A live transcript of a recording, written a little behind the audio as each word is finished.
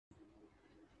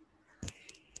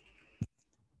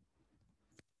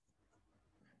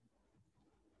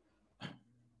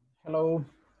Hello,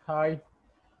 hi.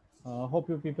 Hope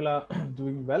you people are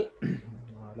doing well.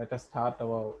 Let us start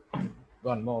our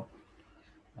one more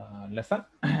lesson.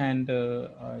 And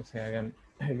I say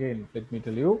again, let me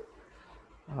tell you,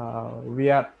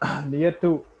 we are near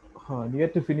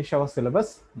to finish our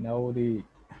syllabus. Now the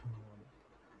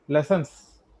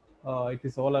lessons, it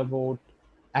is all about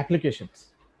applications,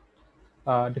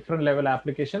 different level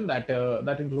application that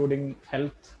including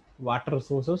health, water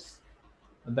resources,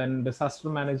 then disaster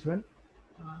management.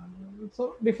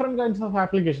 So different kinds of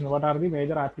application. What are the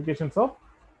major applications of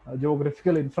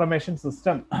geographical information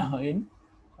system in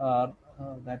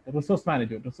that resource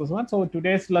management? So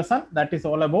today's lesson that is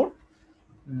all about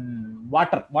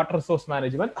water resource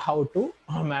management, how to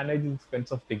manage these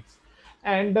kinds of things.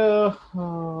 And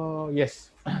yes,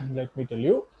 let me tell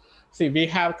you. See, we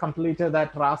have completed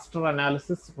that raster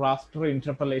analysis, raster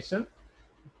interpolation.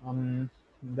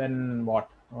 Then what?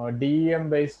 DEM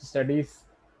based studies,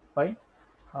 fine.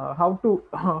 How to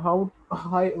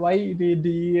why the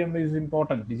DEM is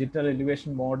important? Digital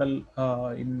elevation model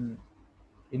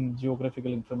in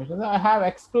geographical information. I have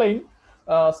explained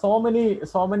so many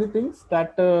things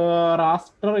that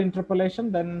raster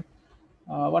interpolation. Then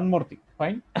one more thing,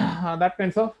 fine. That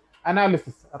kinds of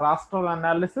analysis, raster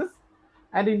analysis,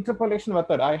 and interpolation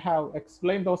method. I have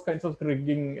explained those kinds of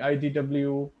rigging,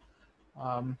 IDW.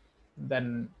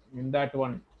 Then in that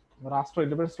one, raster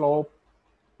interpolation slope,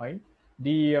 fine.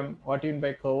 DEM, what you mean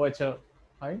by curvature,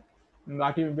 fine.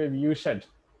 What you mean by view shed,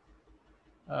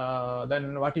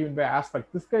 then what you mean by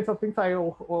aspect. This kinds of things I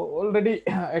already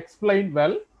explained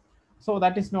well. So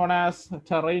that is known as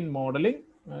terrain modeling.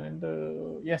 And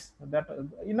yes, that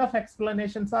enough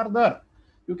explanations are there.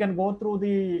 You can go through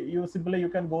you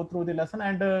can go through the lesson,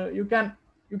 and you can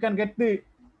get the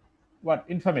what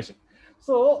information.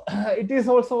 So it is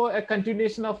also a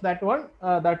continuation of that one.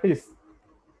 That is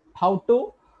how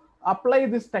to apply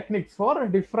these techniques for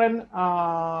different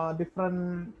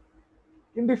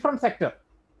in different sector,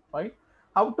 right?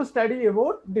 How to study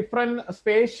about different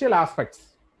spatial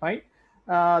aspects, right?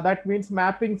 That means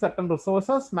mapping certain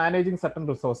resources, managing certain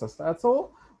resources. So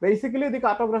basically the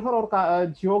cartographer or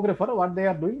geographer, what they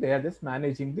are doing, they are just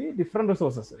managing the different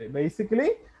resources.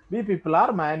 Basically we people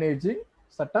are managing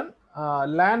certain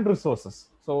land resources.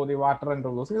 So the water and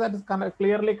resources, that is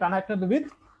clearly connected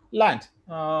with land.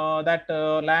 That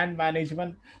land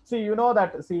management. See, you know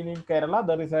that, see, in Kerala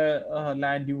there is a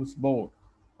land use board,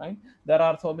 right? There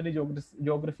are so many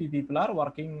geography people are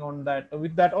working on that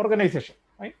with that organization,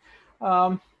 right?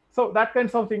 So that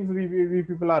kinds of things we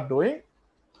people are doing.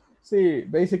 See,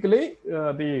 basically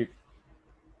the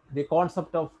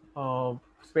concept of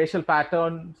spatial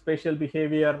pattern, spatial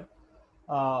behavior,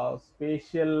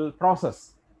 spatial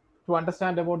process. To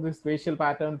understand about this spatial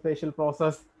pattern, spatial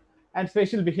process, and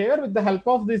spatial behavior with the help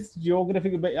of this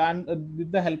geographical and with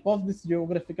the help of this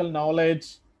geographical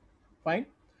knowledge, fine,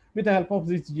 with the help of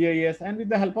this GIS and with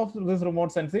the help of this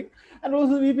remote sensing. And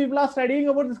also we people are studying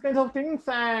about these kinds of things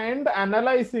and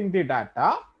analyzing the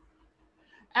data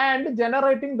and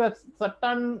generating the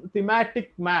certain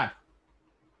thematic map.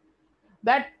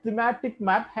 That thematic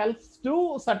map helps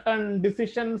to certain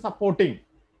decision supporting.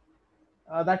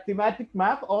 That thematic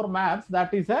map or maps,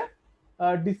 that is a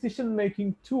decision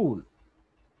making tool.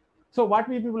 So what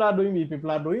we people are doing,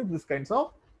 this kinds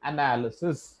of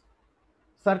analysis,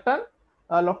 certain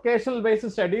locational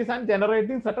based studies, and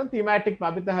generating certain thematic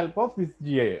map with the help of this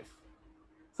GIS.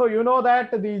 So you know that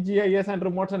the GIS and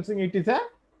remote sensing, it is a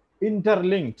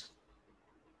interlinked.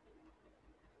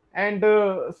 And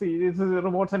see, this is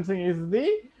remote sensing is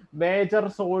the major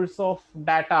source of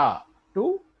data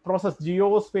to process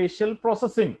geospatial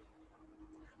processing.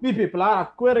 We people are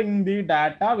acquiring the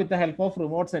data with the help of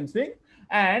remote sensing,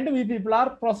 and we people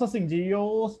are processing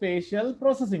geospatial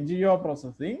processing,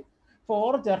 geoprocessing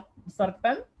for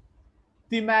certain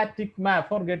thematic map,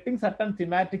 for getting certain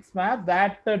thematic map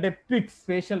that depicts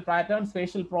spatial patterns,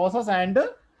 spatial process, and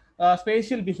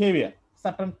spatial behavior,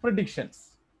 certain predictions.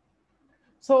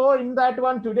 So in that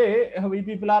one today, we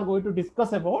people are going to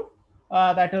discuss about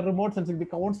that remote sensing, the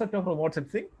concept of remote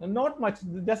sensing. Not much,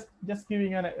 just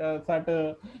giving a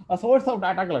source of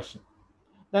data collection.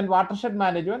 Then watershed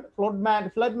management, flood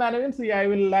management. See, I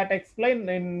will explain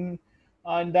in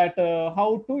that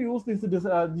how to use this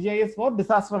GIS for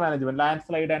disaster management,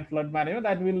 landslide and flood management.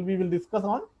 That we will discuss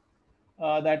on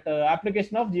that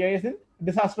application of GIS in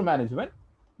disaster management.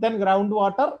 Then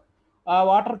groundwater,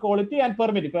 water quality and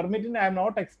permitting. Permitting, I am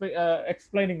not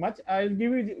explaining much. I'll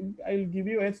give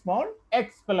you a small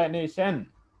explanation.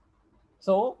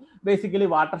 So basically,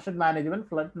 watershed management,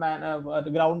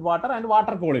 groundwater, and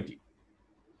water quality.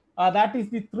 That is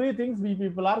the three things we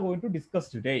people are going to discuss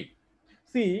today.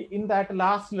 See, in that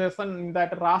last lesson, in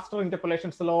that raster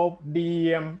interpolation slope,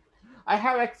 DEM, I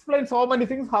have explained so many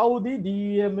things how the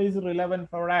DEM is relevant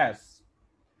for us.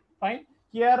 Fine.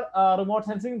 Here, remote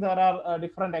sensing, there are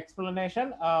different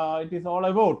explanation. It is all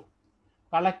about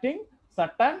collecting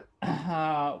certain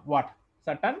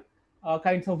certain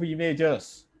kinds of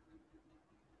images,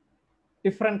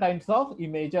 different kinds of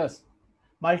images,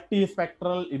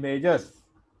 multispectral images,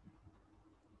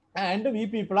 and we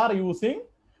people are using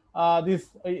these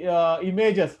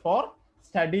images for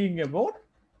studying about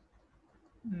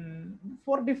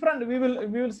for different. We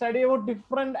will study about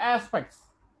different aspects,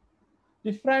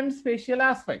 different spatial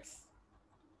aspects,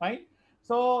 right?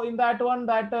 So in that one,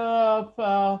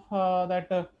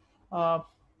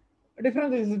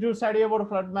 different is to study about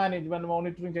flood management,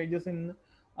 monitoring changes in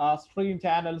stream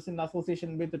channels in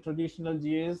association with the traditional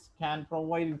GIS can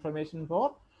provide information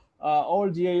for all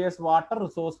GIS water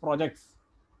resource projects.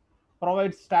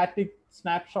 Provides static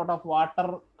snapshot of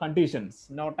water conditions,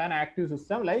 not an active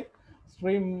system like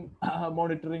stream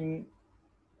monitoring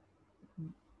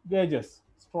gauges.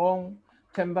 Strong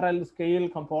temporal scale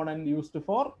component used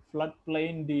for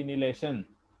floodplain delineation.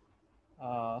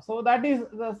 So that is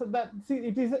that. See,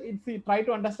 it's try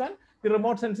to understand. The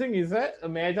remote sensing is a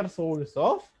major source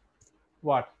of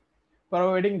what?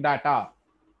 Providing data,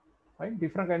 right?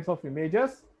 Different kinds of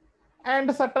images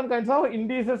and certain kinds of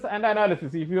indices and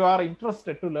analysis. If you are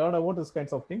interested to learn about these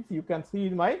kinds of things, you can see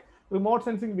my remote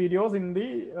sensing videos in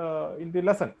the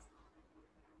lessons.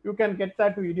 You can get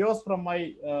that videos from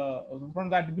my from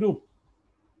that group.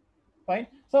 Fine.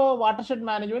 So watershed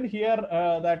management here,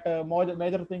 that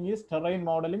major thing is terrain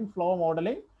modeling, flow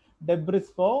modeling, debris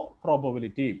flow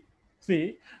probability.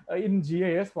 See, in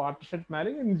GIS, watershed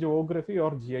management, in geography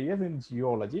or GIS, in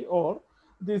geology or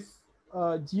this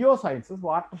geosciences,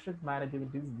 watershed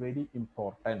management is very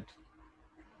important.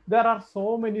 There are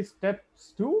so many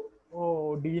steps to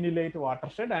delineate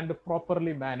watershed and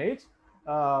properly manage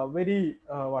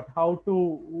how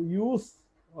to use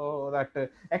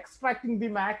extracting the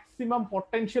maximum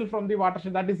potential from the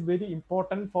watershed. That is very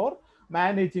important for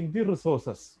managing the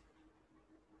resources.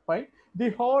 Fine.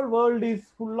 The whole world is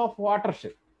full of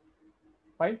watershed.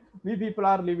 Fine. We people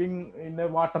are living in a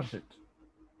watershed.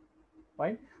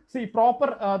 Fine. See,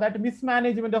 proper that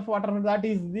mismanagement of water, that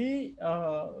is the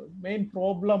main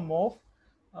problem of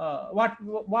what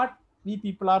we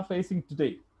people are facing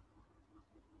today.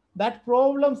 That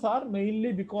problems are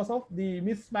mainly because of the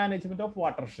mismanagement of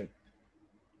watershed,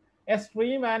 a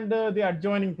stream and the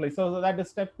adjoining place. So that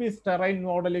step is terrain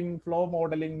modeling, flow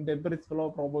modeling, debris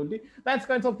flow probability. That's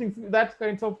kinds of things. That's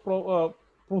kinds of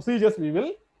procedures we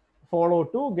will follow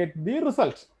to get the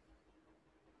result.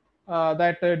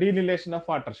 That delineation of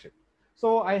watershed.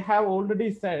 So I have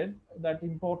already said that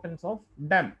importance of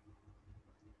dam.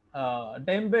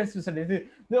 Dam based studies.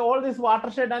 All this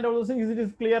watershed and all those things, it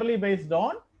is clearly based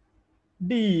on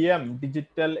DEM,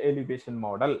 digital elevation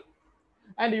model.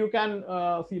 And you can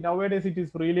see nowadays it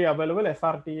is freely available.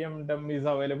 SRTM DEM is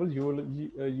available.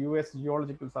 US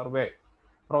Geological Survey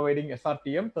providing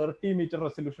SRTM, 30-meter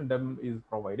resolution DEM is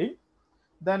providing.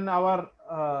 Then our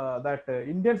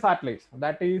Indian satellites,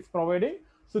 that is providing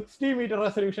 60-meter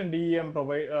resolution DEM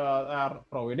are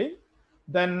providing.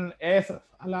 Then ASF,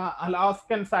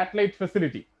 Alaskan Satellite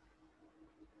Facility,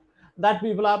 that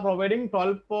people are providing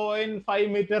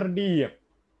 12.5-meter DEM.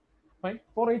 Fine.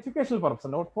 For educational purpose,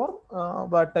 not for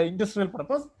but industrial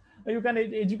purpose. You can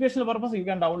educational purpose. You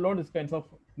can download this kinds of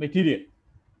material.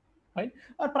 Right?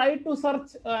 Try to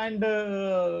search and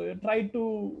try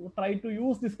to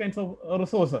use these kinds of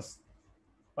resources.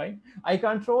 Fine. I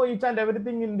can't show each and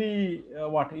everything in the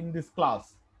in this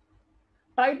class.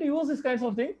 Try to use these kinds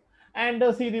of things and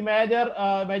see the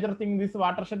major thing, this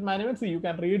watershed management. So you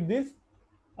can read this.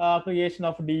 Creation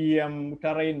of DEM,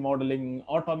 terrain modeling,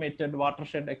 automated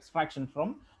watershed extraction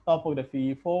from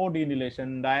topography, for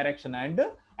delineation, direction, and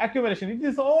accumulation. It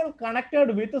is all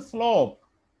connected with slope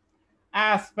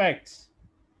aspects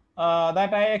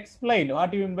that I explained.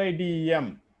 What do you mean by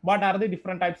DEM? What are the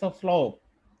different types of slope?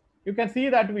 You can see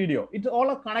that video. It's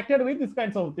all connected with these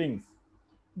kinds of things.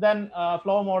 Then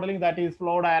flow modeling, that is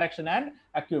flow direction and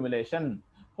accumulation.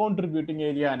 Contributing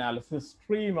area analysis,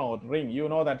 stream ordering. You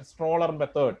know that stroller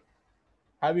method.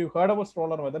 Have you heard about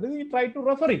stroller method? You try to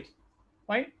refer it.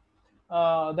 Fine.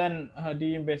 Then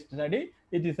DEM based study.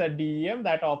 It is a DEM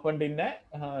that opened in a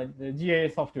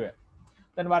GIS software.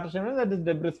 Then watershed, that is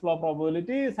debris flow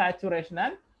probability, saturation,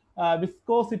 and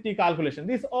viscosity calculation.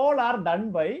 These all are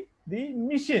done by the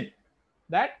machine.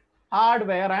 That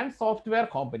hardware and software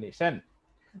combination.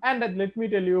 And let me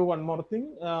tell you one more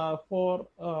thing. For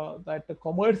that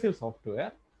commercial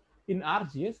software, in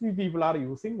ArcGIS, we people are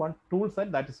using one tool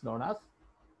set that is known as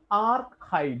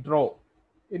ArcHydro.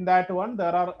 In that one,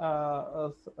 there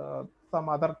are some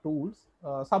other tools,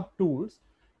 sub tools,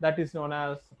 that is known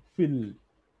as fill,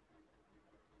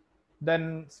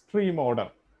 then stream order.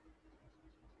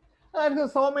 And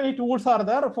so many tools are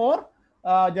there for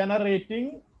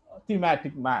generating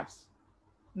thematic maps.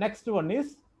 Next one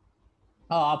is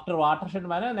after watershed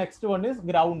management. Next one is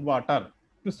groundwater,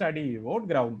 to study about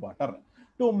groundwater,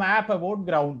 to map about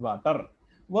groundwater,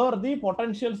 where the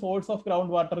potential source of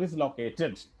groundwater is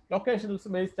located. Location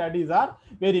based studies are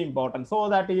very important. So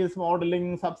that is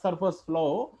modeling subsurface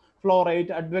flow, flow rate,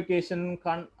 advocation,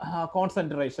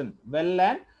 concentration, well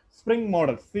and spring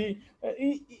models. See,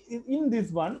 in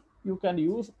this one, you can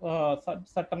use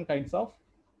certain kinds of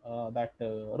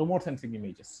remote sensing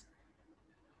images.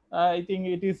 I think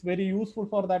it is very useful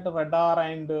for that radar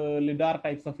and lidar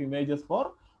types of images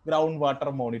for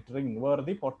groundwater monitoring, where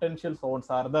the potential zones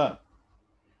are there.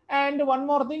 And one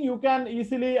more thing, you can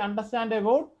easily understand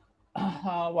about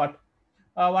what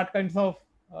kinds of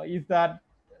is that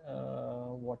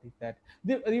what is that?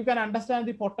 You can understand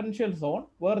the potential zone,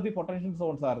 where the potential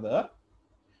zones are there,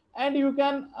 and you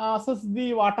can assess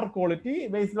the water quality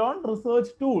based on research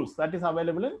tools that is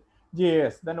available in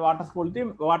GIS. Then water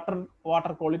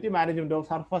quality management of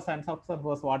surface and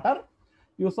subsurface water,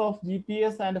 use of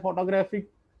GPS and photographic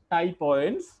tie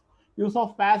points, use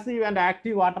of passive and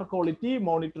active water quality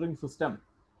monitoring system,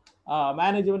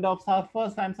 management of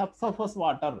surface and subsurface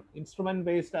water, instrument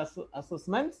based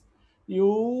assessments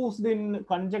used in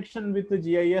conjunction with the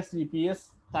GIS, GPS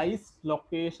ties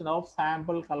location of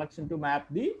sample collection to map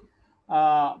the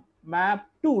map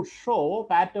to show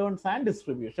patterns and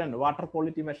distribution, water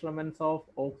quality measurements of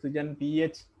oxygen,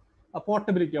 pH,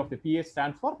 potability of the pH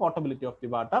stands for potability of the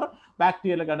water,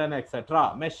 bacterial content,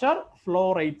 etc. Measure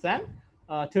flow rates and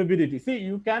turbidity. See,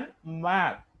 you can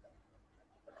map,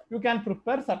 you can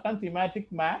prepare certain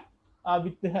thematic map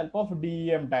with the help of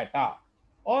DEM data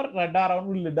or radar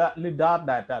or lidar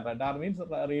data. Radar means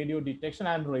radio detection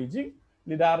and ranging.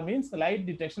 Lidar means light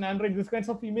detection and ranging. These kinds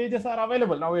of images are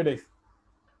available nowadays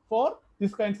for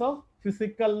these kinds of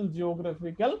physical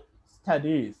geographical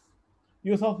studies.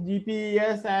 Use of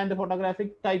GPS and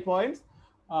photographic tie points,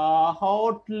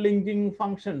 hot linking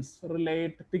functions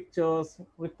relate pictures,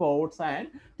 reports, and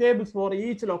tables for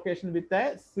each location with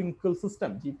a single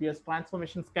system. GPS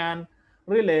transformations can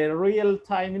relay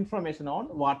real-time information on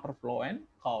water flow and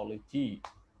quality.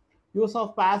 Use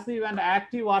of passive and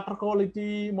active water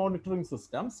quality monitoring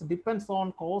systems depends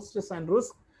on costs and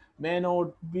risk. May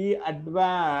not be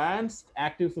advanced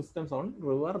active systems on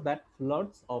river that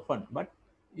floods often, but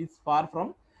is far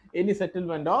from any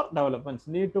settlement or developments.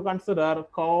 Need to consider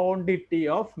quantity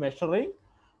of measuring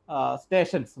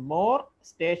stations. More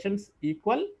stations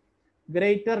equal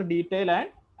greater detail and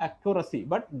accuracy,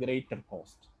 but greater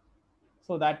cost.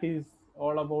 So that is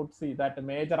all about, see, that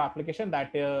major application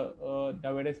that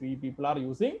nowadays we people are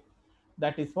using,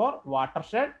 that is for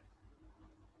watershed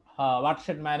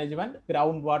management,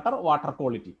 groundwater, water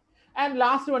quality. And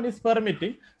last one is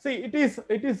permitting. See, it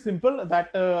is simple,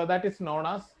 that that is known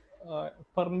as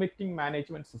permitting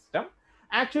management system.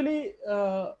 Actually,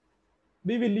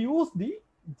 we will use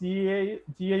the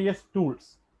GIS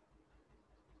tools.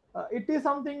 It is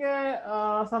something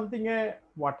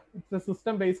what? It's a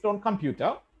system based on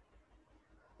computer.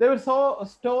 They will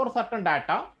store certain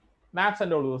data, maps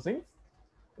and all those things.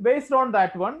 Based on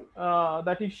that one,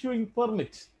 that issuing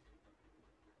permit,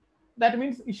 that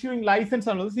means issuing license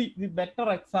and all. See, the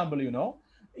better example,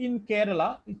 in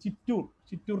Kerala,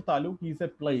 Chittur Taluk is a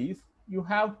place you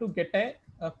have to get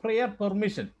a prior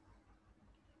permission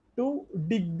to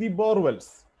dig the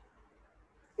borewells.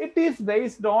 It is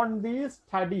based on the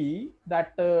study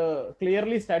that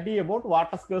clearly study about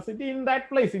water scarcity in that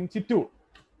place in Chittur.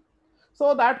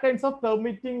 So that kinds of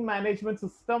permitting management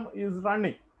system is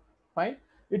running. Fine.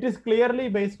 It is clearly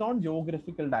based on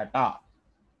geographical data,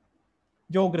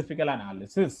 geographical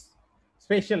analysis,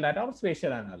 spatial data or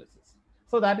spatial analysis.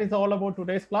 So that is all about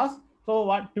today's class. So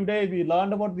what today we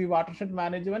learned about the watershed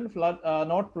management,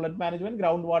 not flood management,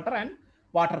 groundwater and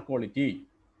water quality.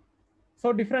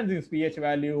 So difference in pH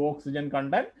value, oxygen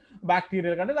content,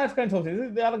 bacterial content, that kinds of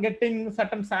things. They are getting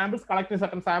certain samples, collecting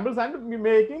certain samples and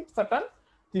making certain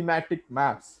thematic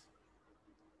maps.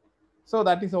 So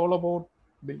that is all about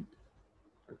the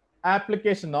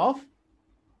application of,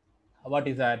 what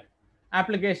is that?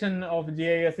 Application of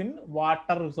GIS in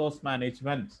water resource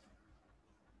management.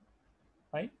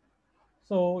 Right?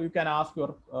 So you can ask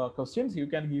your questions, you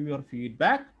can give your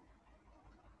feedback.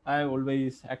 I am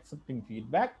always accepting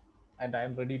feedback and I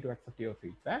am ready to accept your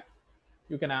feedback.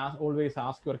 You can always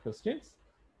ask your questions.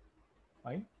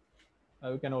 Fine.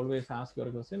 You can always ask your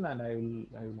question, and I will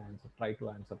try to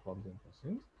answer problem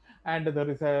questions. And there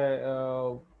is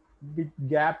a big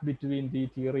gap between the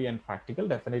theory and practical.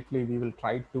 Definitely, we will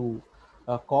try to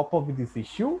cope up with this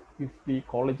issue if the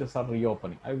colleges are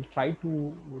reopening. I will try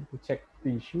to check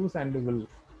the issues and will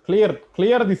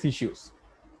clear these issues.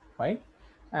 Fine.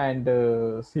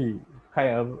 And see,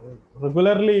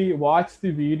 regularly watch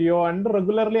the video and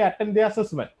regularly attend the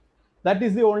assessment. That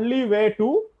is the only way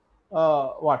to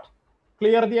what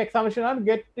clear the examination and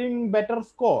getting better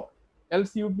score.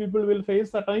 Else you people will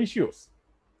face certain issues.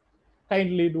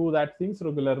 Kindly do that things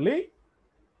regularly.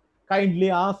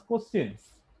 Kindly ask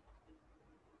questions,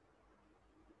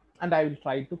 and I will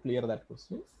try to clear that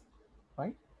questions.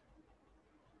 Fine.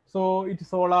 So it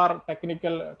is all our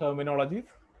technical terminologies,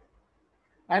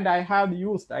 and I have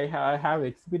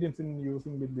experience in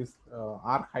using with this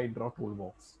ArcHydro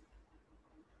toolbox.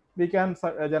 We can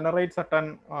generate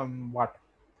certain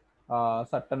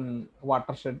certain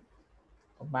watershed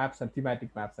maps and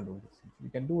thematic maps and all these things. We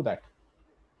can do that.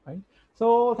 Right?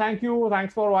 So thanks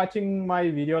for watching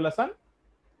my video lesson.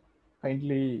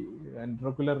 Kindly and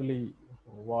regularly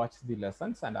watch the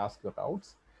lessons and ask your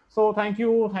doubts. So thanks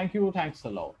a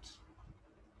lot.